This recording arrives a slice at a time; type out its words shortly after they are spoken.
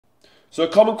So a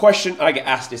common question I get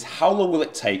asked is how long will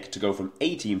it take to go from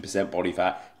 18% body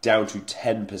fat down to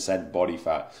 10% body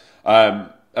fat?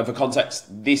 And for context,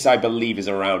 this I believe is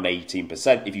around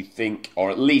 18%. If you think,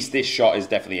 or at least this shot is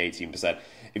definitely 18%.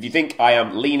 If you think I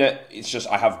am leaner, it's just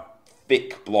I have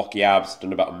thick, blocky abs,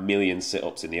 done about 1 million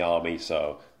sit-ups in the army,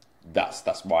 so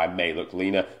that's why I may look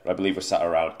leaner, but I believe we're sat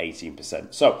around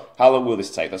 18%. So, how long will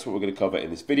this take? That's what we're going to cover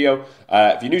in this video.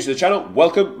 If you're new to the channel,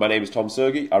 welcome. My name is Tom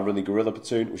Sergi. I run the Gorilla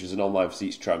Platoon, which is an online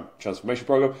physique transformation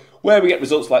program, where we get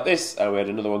results like this, and we had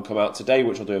another one come out today,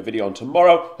 which I'll do a video on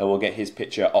tomorrow, and we'll get his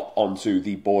picture up onto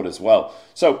the board as well.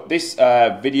 So, this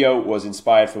video was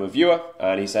inspired from a viewer,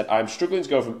 and he said, I'm struggling to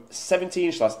go from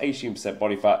 17/18%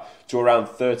 body fat to around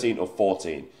 13 or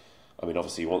 14. I mean,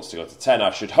 obviously he wants to go to 10, I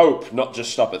should hope, not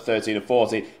just stop at 13 or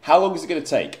 14. How long is it going to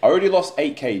take? I already lost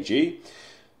 8 kg,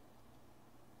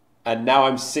 and now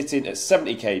I'm sitting at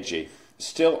 70 kg.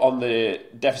 Still on the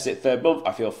deficit third month,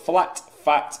 I feel flat,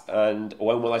 fat, and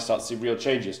when will I start to see real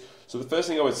changes? So the first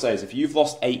thing I would say is if you've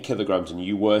lost 8 kilograms and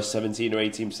you were 17 or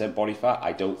 18% body fat,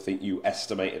 I don't think you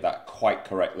estimated that quite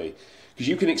correctly. Because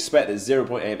you can expect that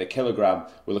 0.8 of a kilogram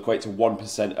will equate to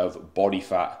 1% of body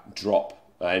fat drop.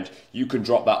 And you can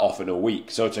drop that off in a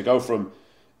week. So to go from,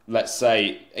 let's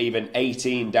say, even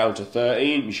 18 down to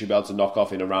 13, you should be able to knock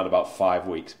off in around about 5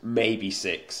 weeks, maybe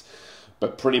 6.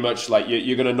 But pretty much like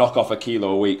you're going to knock off 1 kilo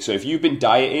a week. So if you've been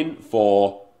dieting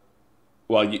for,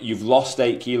 well, you've lost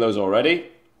 8 kilos already,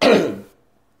 it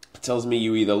tells me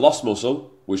you either lost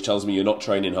muscle, which tells me you're not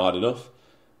training hard enough.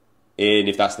 And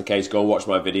if that's the case, go and watch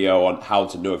my video on how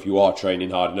to know if you are training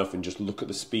hard enough and just look at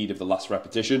the speed of the last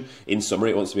repetition. In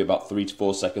summary, it wants to be about 3 to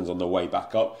 4 seconds on the way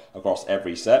back up across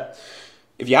every set.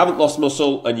 If you haven't lost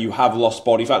muscle and you have lost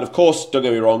body fat, and of course, don't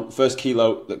get me wrong, first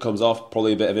kilo that comes off,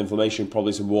 probably a bit of inflammation,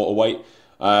 probably some water weight.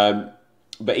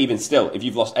 But even still, if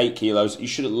you've lost 8 kilos, you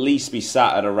should at least be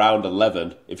sat at around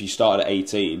 11 if you started at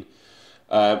 18,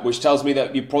 which tells me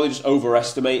that you probably just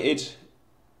overestimated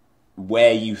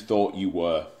where you thought you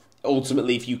were.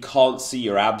 Ultimately, if you can't see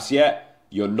your abs yet,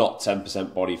 you're not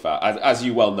 10% body fat, as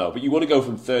you well know. But you want to go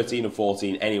from 13 or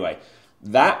 14 anyway.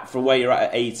 That, from where you're at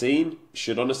 18,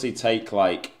 should honestly take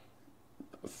like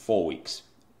 4 weeks,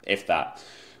 if that.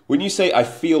 When you say, I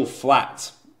feel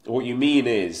flat, what you mean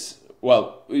is,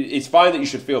 well, it's fine that you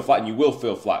should feel flat, and you will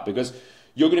feel flat, because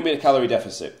you're going to be in a calorie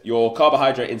deficit. Your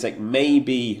carbohydrate intake may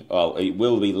be, well, it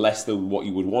will be less than what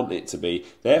you would want it to be.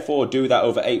 Therefore, do that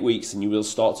over 8 weeks and you will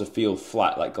start to feel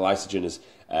flat, like glycogen has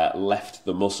left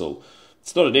the muscle.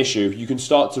 It's not an issue. You can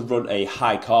start to run a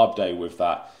high carb day with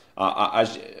that.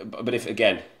 But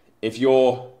if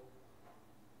you're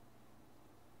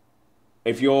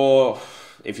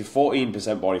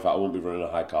 14% body fat, I won't be running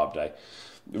a high carb day.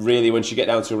 Really, once you get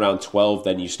down to around 12,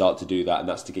 then you start to do that, and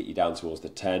that's to get you down towards the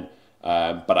 10.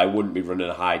 But I wouldn't be running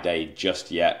a high day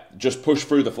just yet. Just push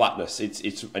through the flatness.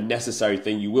 It's a necessary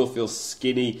thing. You will feel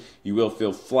skinny. You will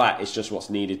feel flat. It's just what's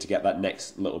needed to get that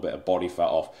next little bit of body fat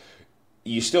off.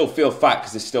 You still feel fat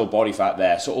because there's still body fat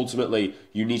there. So ultimately,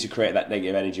 you need to create that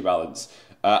negative energy balance.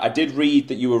 I did read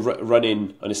that you were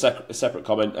running, on a separate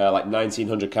comment, like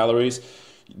 1,900 calories.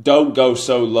 Don't go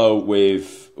so low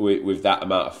with that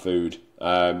amount of food.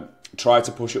 Try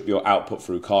to push up your output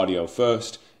through cardio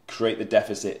first. Create the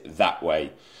deficit that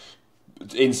way.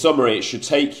 In summary, it should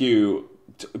take you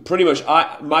pretty much.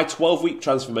 My 12-week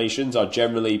transformations are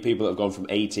generally people that have gone from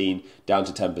 18 down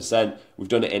to 10%. We've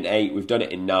done it in 8. We've done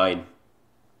it in 9.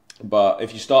 But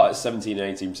if you start at 17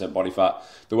 and 18% body fat,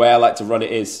 the way I like to run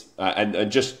it is,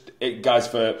 guys,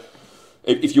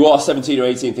 if you are 17 or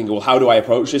 18, thinking, well, how do I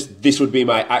approach this? This would be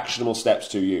my actionable steps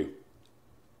to you.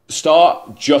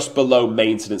 Start just below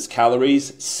maintenance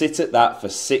calories. Sit at that for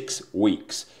 6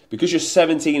 weeks. Because you're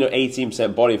 17 or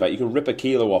 18% body fat, you can rip 1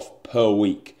 kilo off per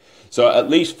week. So at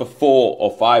least for 4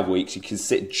 or 5 weeks, you can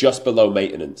sit just below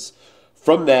maintenance.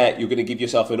 From there, you're going to give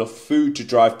yourself enough food to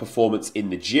drive performance in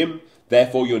the gym.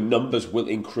 Therefore, your numbers will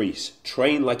increase.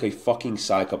 Train like a fucking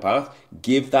psychopath.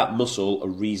 Give that muscle a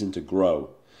reason to grow.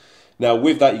 Now,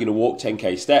 with that, you're going to walk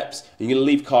 10k steps, and you're going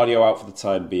to leave cardio out for the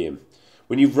time being.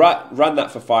 When you've ran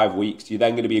that for 5 weeks, you're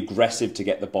then going to be aggressive to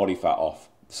get the body fat off.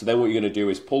 So then what you're going to do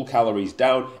is pull calories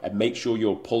down and make sure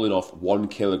you're pulling off 1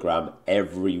 kilogram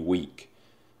every week.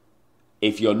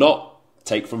 If you're not,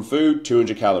 take from food,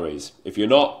 200 calories. If you're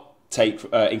not,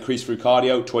 increase through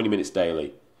cardio, 20 minutes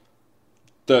daily,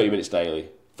 30 minutes daily,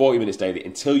 40 minutes daily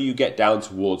until you get down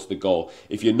towards the goal.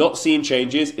 If you're not seeing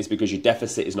changes, it's because your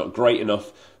deficit is not great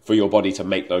enough for your body to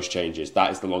make those changes. That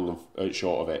is the long and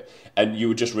short of it. And you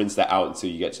would just rinse that out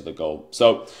until you get to the goal.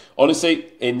 So honestly,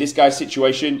 in this guy's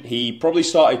situation, he probably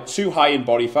started too high in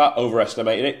body fat,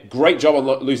 overestimating it. Great job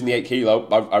on losing the 8 kilo.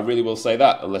 I really will say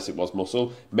that, unless it was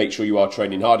muscle. Make sure you are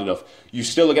training hard enough. You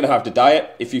still are going to have to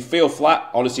diet. If you feel flat,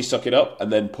 honestly suck it up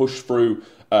and then push through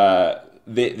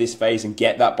this phase and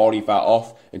get that body fat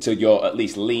off until you're at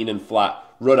least lean and flat.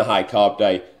 Run a high carb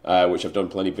day, which I've done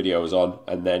plenty of videos on,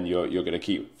 and then you're going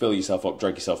to fill yourself up,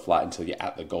 drag yourself flat until you're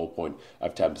at the goal point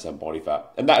of 10% body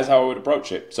fat. And that is how I would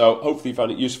approach it. So hopefully you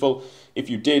found it useful. If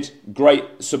you did, great.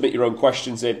 Submit your own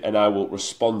questions in and I will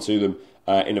respond to them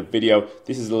in a video.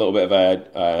 This is a little bit of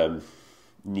a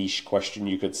niche question,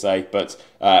 you could say, but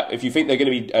if you think they're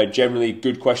going to be generally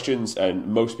good questions and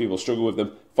most people struggle with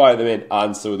them, fire them in,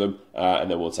 answer them,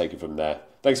 and then we'll take it from there.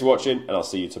 Thanks for watching, and I'll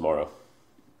see you tomorrow.